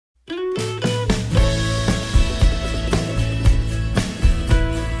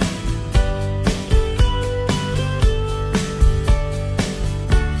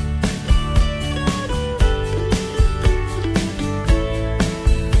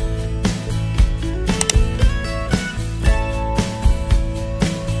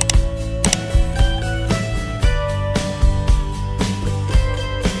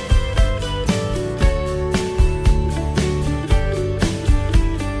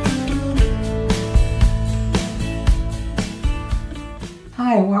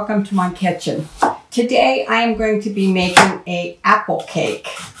welcome to my kitchen. Today I am going to be making an apple cake.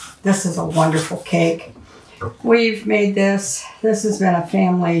 This is a wonderful cake. We've made this. This has been a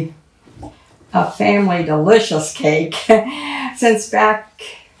family delicious cake since back,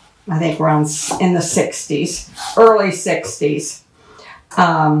 I think around in the 60s, early 60s.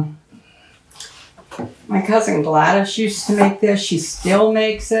 My cousin Gladys used to make this. She still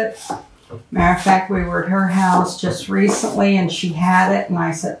makes it. Matter of fact, we were at her house just recently and she had it and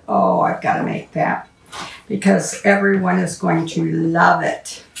I said, oh, I've got to make that because everyone is going to love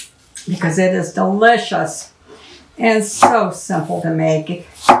it because it is delicious and so simple to make.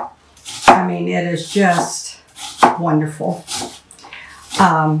 I mean, it is just wonderful.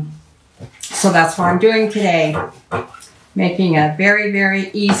 So that's what I'm doing today, making a very,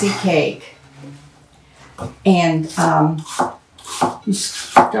 very easy cake. And you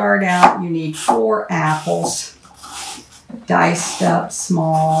start out, you need 4 apples, diced up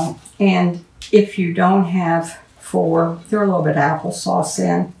small, and if you don't have 4, throw a little bit of applesauce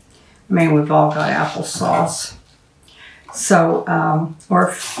in. I mean, we've all got applesauce. So, or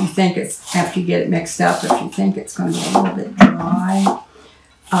if you think it's, after you get it mixed up, if you think it's going to be a little bit dry,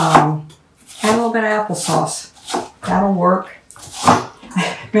 add a little bit of applesauce. That'll work.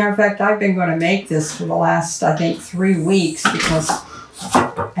 Matter of fact, I've been going to make this for the last, I think, 3 weeks because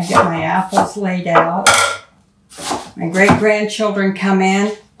I get my apples laid out. My great-grandchildren come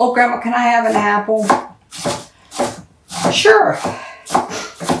in. Oh, Grandma, can I have an apple? Sure.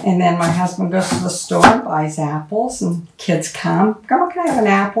 And then my husband goes to the store and buys apples, and kids come. Grandma, can I have an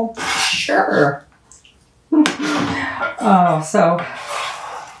apple? Sure. Oh, so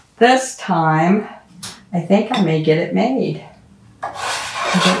this time, I think I may get it made.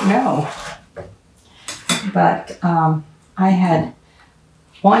 I don't know. But I had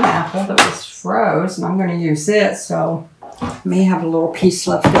 1 apple that was froze, and I'm going to use it, so I may have a little piece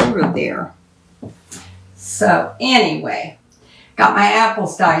left over there. So anyway, got my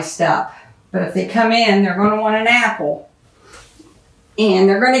apples diced up. But if they come in, they're going to want an apple. And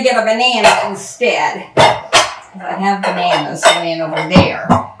they're going to get a banana instead. I have bananas laying over there.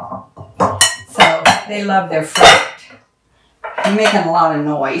 So they love their fruit. I'm making a lot of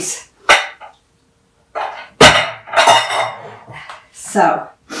noise. So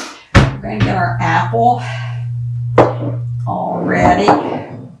we're going to get our apple all ready.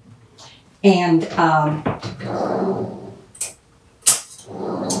 And I'm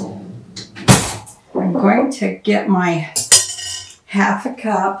going to get my 1/2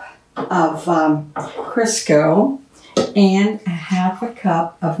 cup of Crisco and 1/2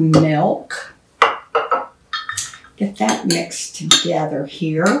 cup of milk. Get that mixed together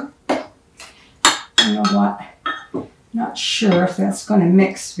here. You know what? Not sure if that's going to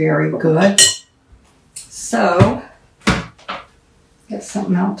mix very good. So, get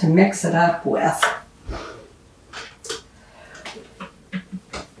something else to mix it up with.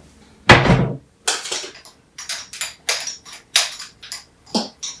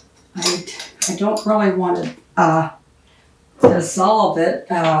 I don't really want to dissolve it,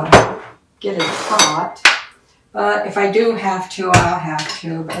 get it hot. But if I do have to, I'll have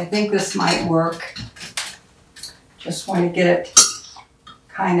to. But I think this might work. Just want to get it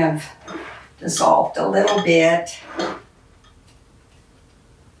kind of dissolved a little bit.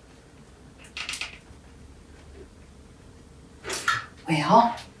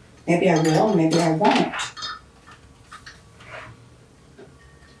 Well, maybe I will, maybe I won't.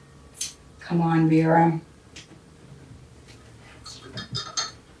 Come on, Vera.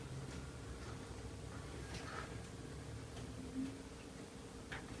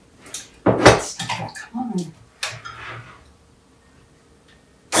 Come on.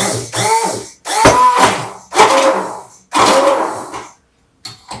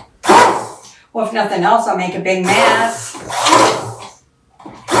 Well, if nothing else, I'll make a big mess.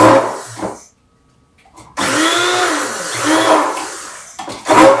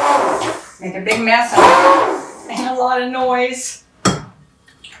 Make a big mess and a lot of noise.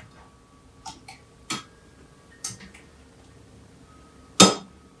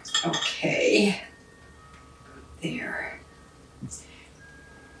 Okay. There.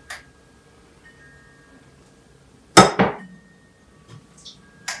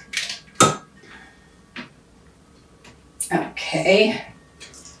 Okay.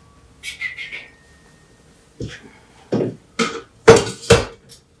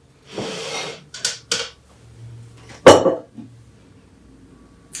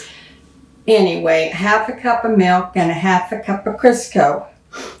 Anyway, 1/2 cup of milk and 1/2 cup of Crisco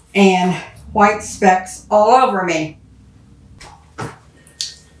and white specks all over me.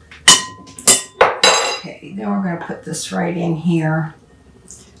 Okay, then we're going to put this right in here.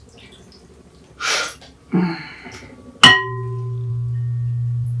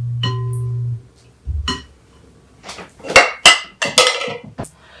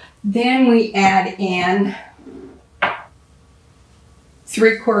 Then we add in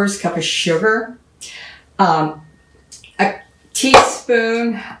 3/4 cup of sugar, a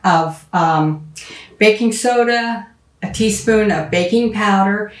teaspoon of baking soda, a teaspoon of baking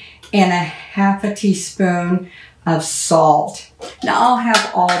powder, and a 1/2 teaspoon of salt. Now I'll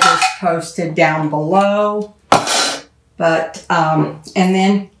have all this posted down below, but and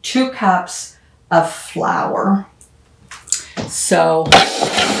then 2 cups of flour. So,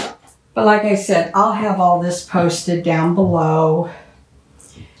 but like I said, I'll have all this posted down below.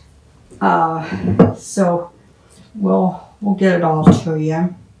 So we'll get it all to you.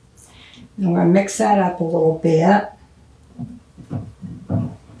 And I'm going to mix that up a little bit.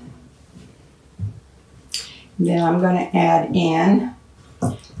 Then I'm going to add in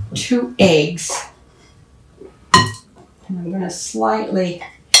 2 eggs. And I'm going to slightly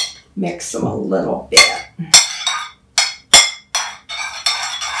mix them a little bit.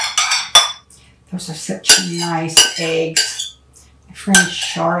 Those are such nice eggs. My friend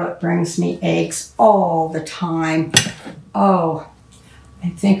Charlotte brings me eggs all the time. Oh, I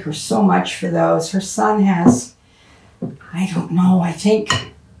thank her so much for those. Her son has, I don't know, I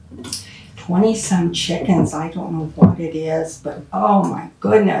think 20-some chickens. I don't know what it is, but oh my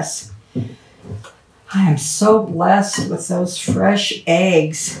goodness. I am so blessed with those fresh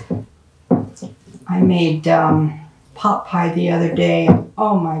eggs. I made pot pie the other day.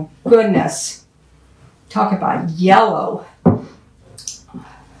 Oh my goodness. Talk about yellow.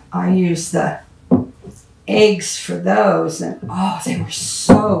 I used the eggs for those, and oh, they were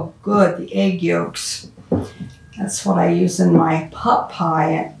so good, the egg yolks. That's what I use in my pot pie,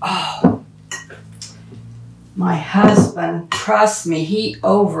 and oh, my husband, trust me, he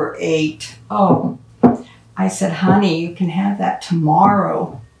overate. Oh, I said, honey, you can have that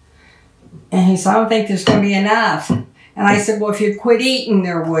tomorrow. And he said, I don't think there's going to be enough. And I said, well, if you quit eating,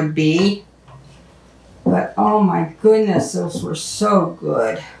 there would be. But oh my goodness, those were so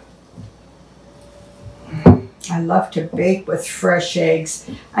good. I love to bake with fresh eggs.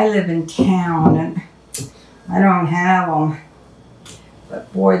 I live in town and I don't have them.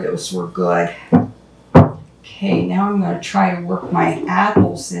 But boy, those were good. Okay, now I'm going to try to work my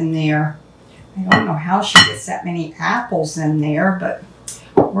apples in there. I don't know how she gets that many apples in there, but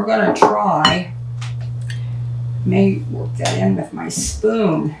we're going to try. Maybe work that in with my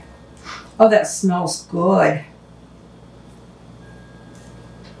spoon. Oh, that smells good.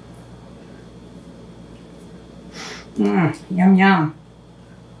 Yum, yum.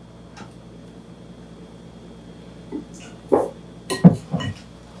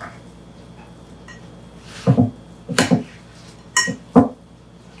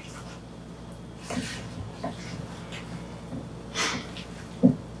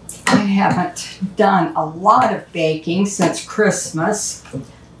 I haven't done a lot of baking since Christmas.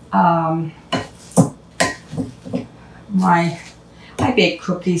 I bake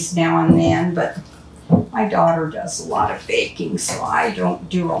cookies now and then, but my daughter does a lot of baking, so I don't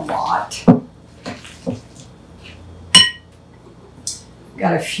do a lot.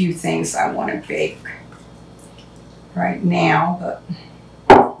 Got a few things I want to bake right now, but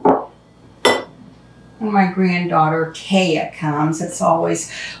when my granddaughter Taya comes, it's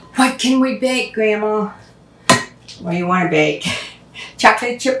always, what can we bake, Grandma? What do you want to bake?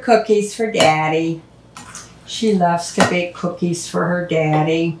 Chocolate chip cookies for Daddy. She loves to bake cookies for her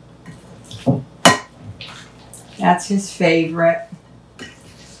daddy. That's his favorite.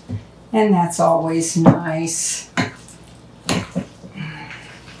 And that's always nice.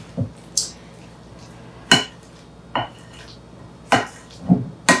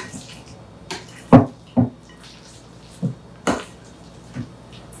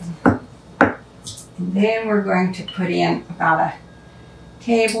 And then we're going to put in about a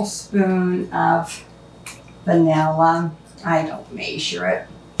tablespoon of vanilla. I don't measure it.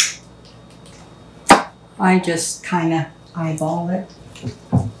 I just kind of eyeball it.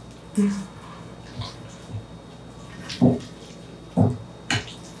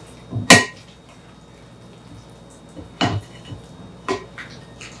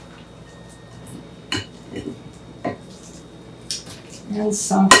 And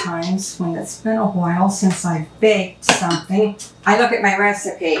sometimes when it's been a while since I've baked something, I look at my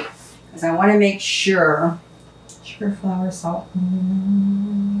recipe because I want to make sure. Sugar, flour, salt.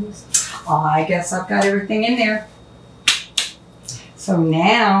 Oh, I guess I've got everything in there. So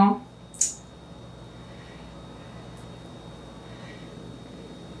now,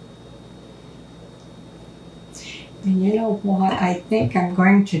 and you know what I think I'm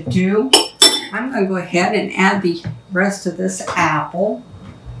going to do? I'm going to go ahead and add the rest of this apple.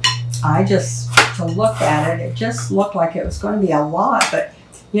 To look at it, it just looked like it was going to be a lot, but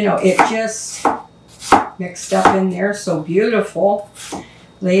you know, it just mixed up in there so beautifully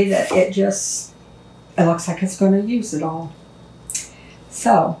that it looks like it's going to use it all.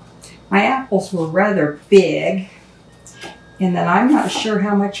 So my apples were rather big, and then I'm not sure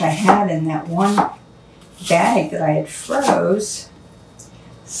how much I had in that one bag that I had froze,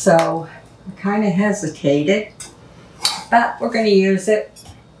 so I kind of hesitated, but we're going to use it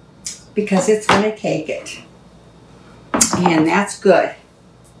because it's going to take it, and that's good.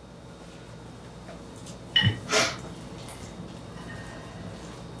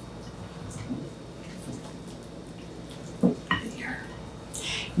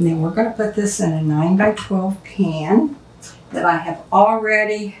 And then we're going to put this in a 9 by 12 pan that I have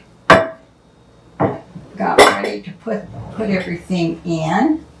already got ready to put everything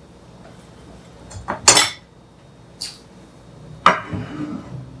in.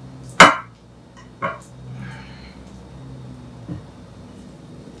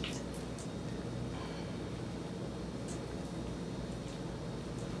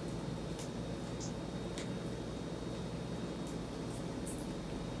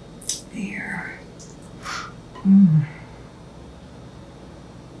 There.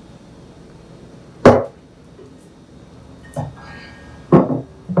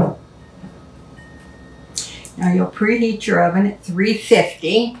 Now you'll preheat your oven at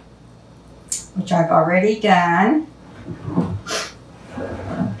 350, which I've already done.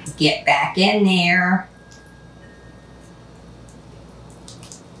 Get back in there.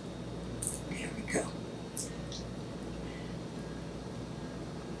 There we go.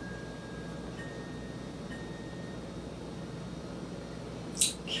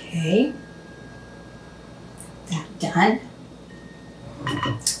 Okay, that done.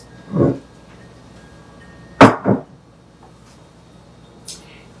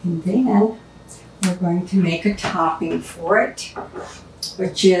 And then we're going to make a topping for it,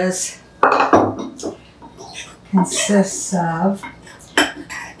 which consists of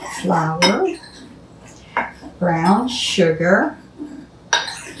flour, brown sugar,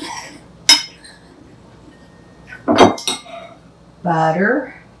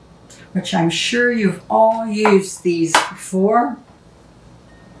 butter, which I'm sure you've all used these before.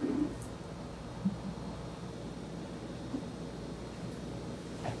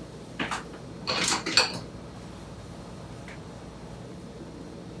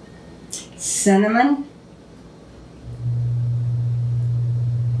 Cinnamon,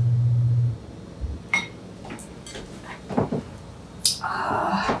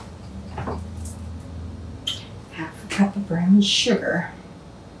 half a cup of brown sugar,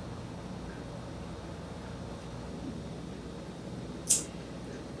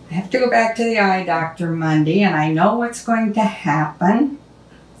 I have to go back to the eye doctor Monday, and I know what's going to happen.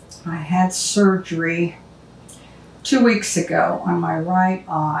 I had surgery 2 weeks ago on my right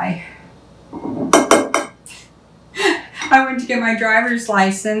eye. I went to get my driver's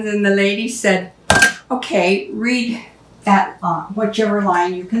license, and the lady said, okay, read that whichever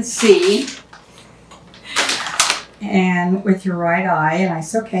line you can see, and with your right eye. And I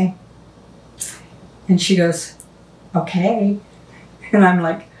said, okay. And she goes, okay. And I'm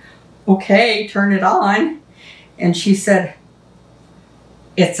like, okay, turn it on. And she said,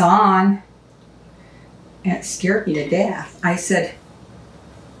 it's on. And it scared me to death. I said,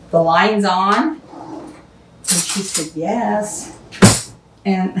 the line's on? And she said, yes.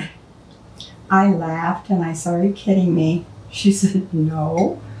 And I laughed and I said, are you kidding me? She said,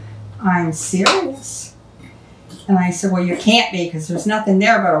 no, I'm serious. And I said, well, you can't be, because there's nothing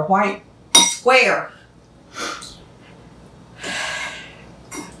there but a white square.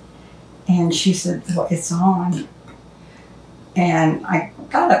 And she said, well, it's on. And I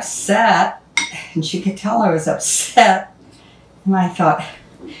got upset, and she could tell I was upset. And I thought,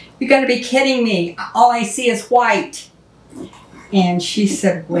 you got to be kidding me. All I see is white. And she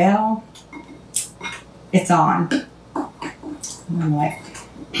said, well, it's on. And I'm like,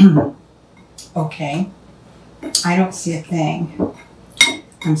 okay. I don't see a thing.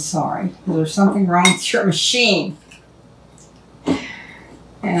 I'm sorry. There's something wrong with your machine.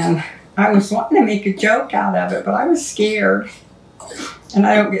 And I was wanting to make a joke out of it, but I was scared. And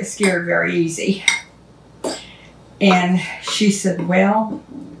I don't get scared very easy. And she said, well,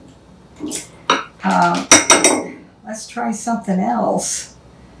 let's try something else.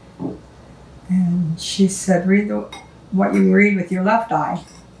 And she said, read what you can read with your left eye.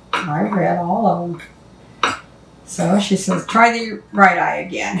 I read all of them. So she says, try the right eye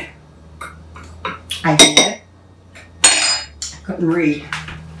again. I did. I couldn't read.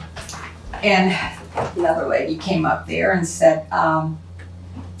 And another lady came up there and said,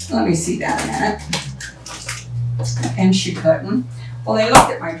 let me see that a minute. And she couldn't. Well, they looked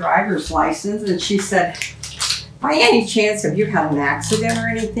at my driver's license and she said, by any chance have you had an accident or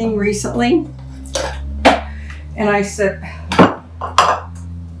anything recently? And I said,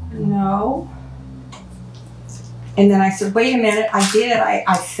 no. And then I said, wait a minute, I did.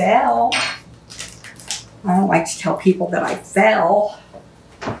 I fell. I don't like to tell people that I fell,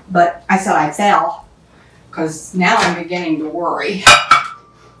 but I said I fell because now I'm beginning to worry.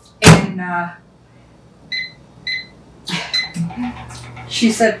 And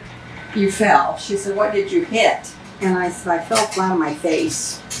she said, you fell. She said, what did you hit? And I said, I fell flat on my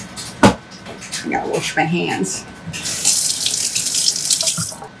face. I gotta wash my hands.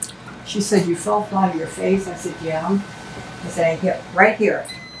 She said, you fell flat on your face? I said, yeah. I said, I hit right here.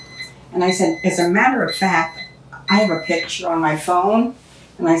 And I said, as a matter of fact, I have a picture on my phone.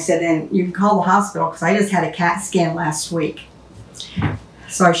 And I said, and you can call the hospital because I just had a CAT scan last week.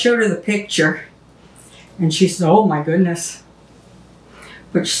 So I showed her the picture. And she said, oh my goodness.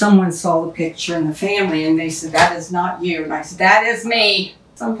 Which someone saw the picture in the family and they said, that is not you. And I said, that is me.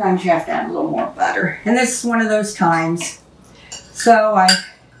 Sometimes you have to add a little more butter. And this is one of those times. So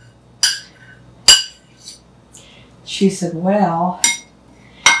she said, well,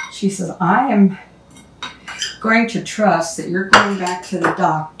 she says, I am going to trust that you're going back to the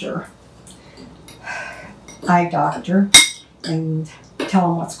doctor, eye doctor, and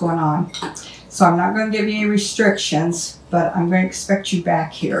tell him what's going on. So I'm not going to give you any restrictions, but I'm going to expect you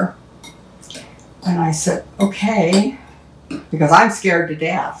back here. And I said, okay, because I'm scared to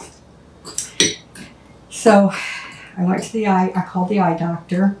death. So I went to I called the eye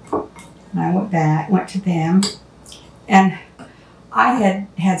doctor, and I went to them, and I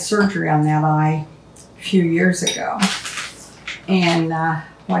had surgery on that eye a few years ago. And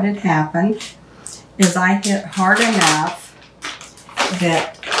what had happened is I hit hard enough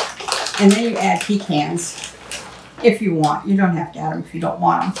that, and then you add pecans if you want. You don't have to add them if you don't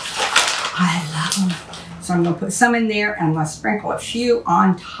want them. I love them. So I'm going to put some in there and I'm going to sprinkle a few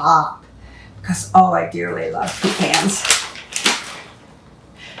on top because, oh, I dearly love pecans.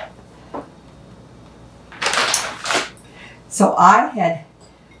 So I had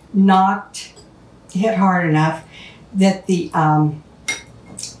hit hard enough that the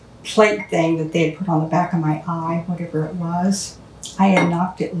plate thing that they had put on the back of my eye, whatever it was, I had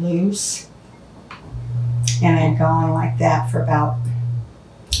knocked it loose. And I had gone like that for about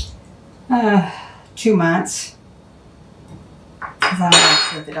 2 months. Because I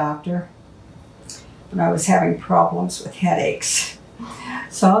went to the doctor. But I was having problems with headaches.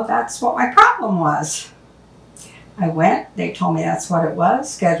 So that's what my problem was. I went, they told me that's what it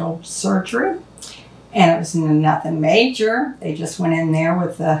was, scheduled surgery. And it was nothing major. They just went in there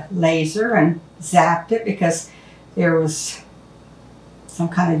with a laser and zapped it because there was some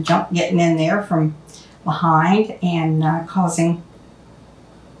kind of junk getting in there from behind and causing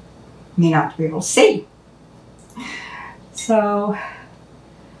me not to be able to see. So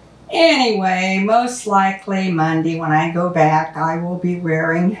anyway, most likely Monday when I go back, I will be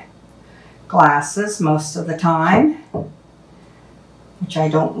wearing glasses most of the time, which I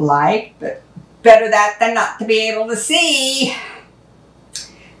don't like, but better that than not to be able to see.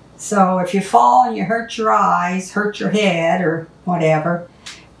 So if you fall and you hurt your eyes, hurt your head or whatever,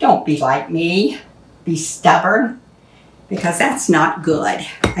 don't be like me. Be stubborn, because that's not good.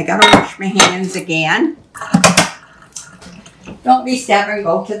 I gotta wash my hands again. Don't be stubborn,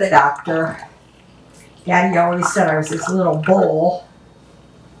 go to the doctor. Daddy always said I was this little bull.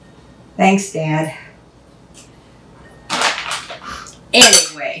 Thanks, Dad.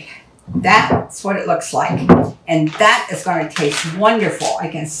 Anyway, that's what it looks like. And that is going to taste wonderful. I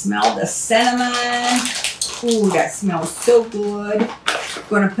can smell the cinnamon. Ooh, that smells so good. I'm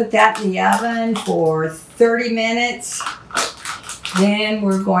going to put that in the oven for 30 minutes. Then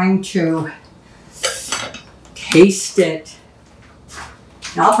we're going to taste it.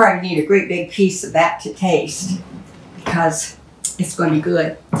 Now, I'll probably need a great big piece of that to taste because it's going to be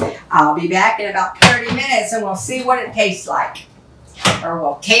good. I'll be back in about 30 minutes and we'll see what it tastes like. Or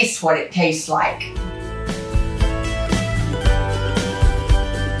we'll taste what it tastes like.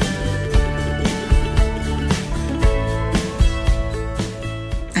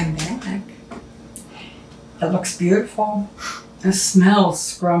 I'm back. It looks beautiful. It smells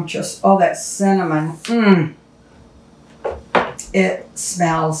scrumptious. Oh, that cinnamon. Mmm. It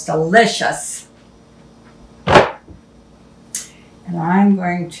smells delicious. And I'm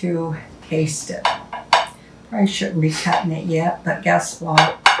going to taste it. I shouldn't be cutting it yet, but guess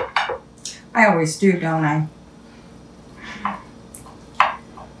what? I always do, don't I?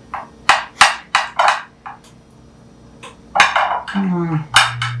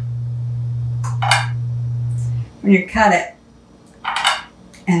 When you cut it,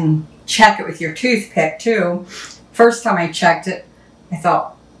 And check it with your toothpick too. First time I checked it, I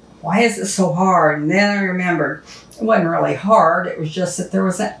thought, why is it so hard? And then I remembered it wasn't really hard. It was just that there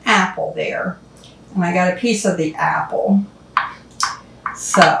was an apple there. And I got a piece of the apple.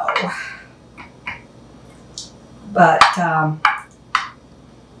 So, but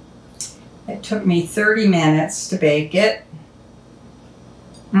it took me 30 minutes to bake it.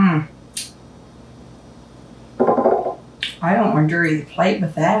 I don't want to dirty the plate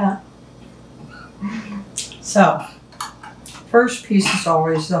with that. So, first piece is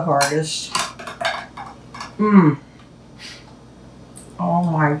always the hardest. Oh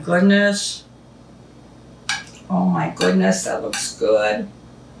my goodness. Oh my goodness, that looks good.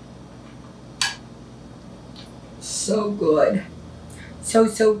 So good.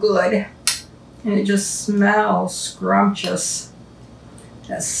 So good. And it just smells scrumptious.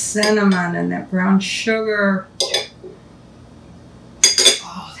 That cinnamon and that brown sugar.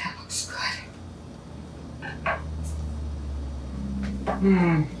 Oh, that looks good.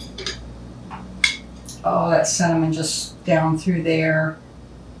 Oh, that cinnamon just down through there.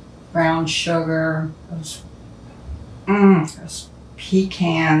 Brown sugar. Those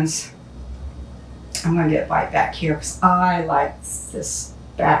pecans. I'm going to get right back here because I like this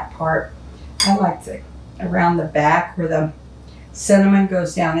back part. I like around the back where the cinnamon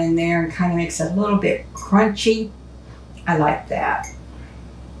goes down in there and kind of makes it a little bit crunchy. I like that.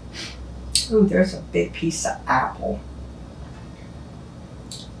 Ooh, there's a big piece of apple.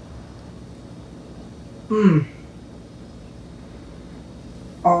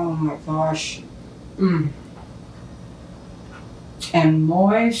 Oh my gosh. And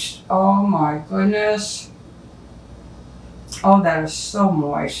moist. Oh my goodness. Oh, that is so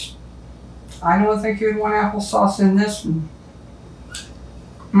moist. I don't think you'd want applesauce in this one.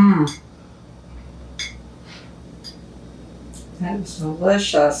 That is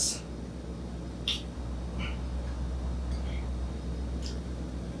delicious.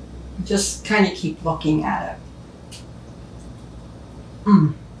 Just kind of keep looking at it.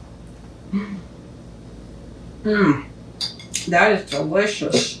 That is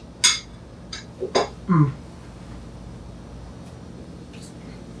delicious.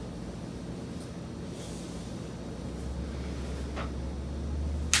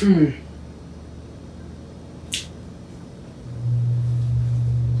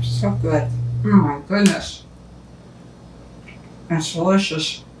 So good. Oh my goodness. That's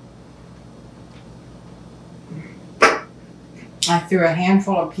delicious. I threw a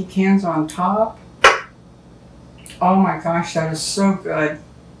handful of pecans on top. Oh my gosh, that is so good.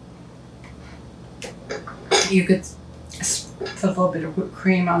 You could put a little bit of whipped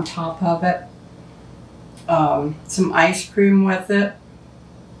cream on top of it. Some ice cream with it.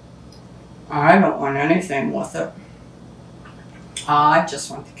 I don't want anything with it. I just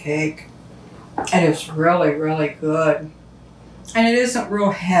want the cake. It is really, really good. And it isn't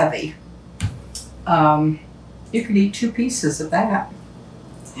real heavy. You could eat 2 pieces of that.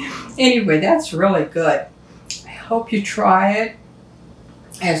 Anyway, that's really good. I hope you try it.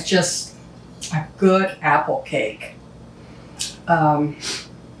 It's just a good apple cake.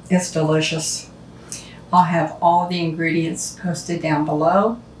 It's delicious. I'll have all the ingredients posted down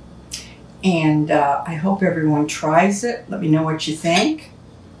below. And I hope everyone tries it. Let me know what you think.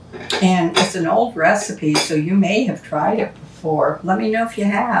 And it's an old recipe, so you may have tried it before. Let me know if you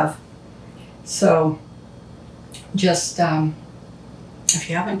have. So just, if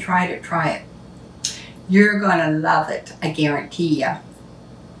you haven't tried it, try it. You're going to love it, I guarantee you.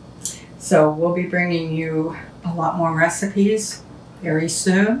 So we'll be bringing you a lot more recipes very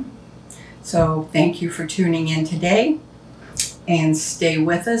soon. So thank you for tuning in today. And stay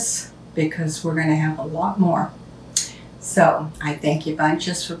with us, because we're going to have a lot more. So I thank you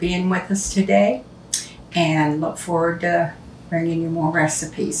bunches for being with us today, and look forward to bringing you more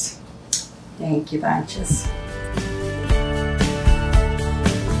recipes. Thank you bunches.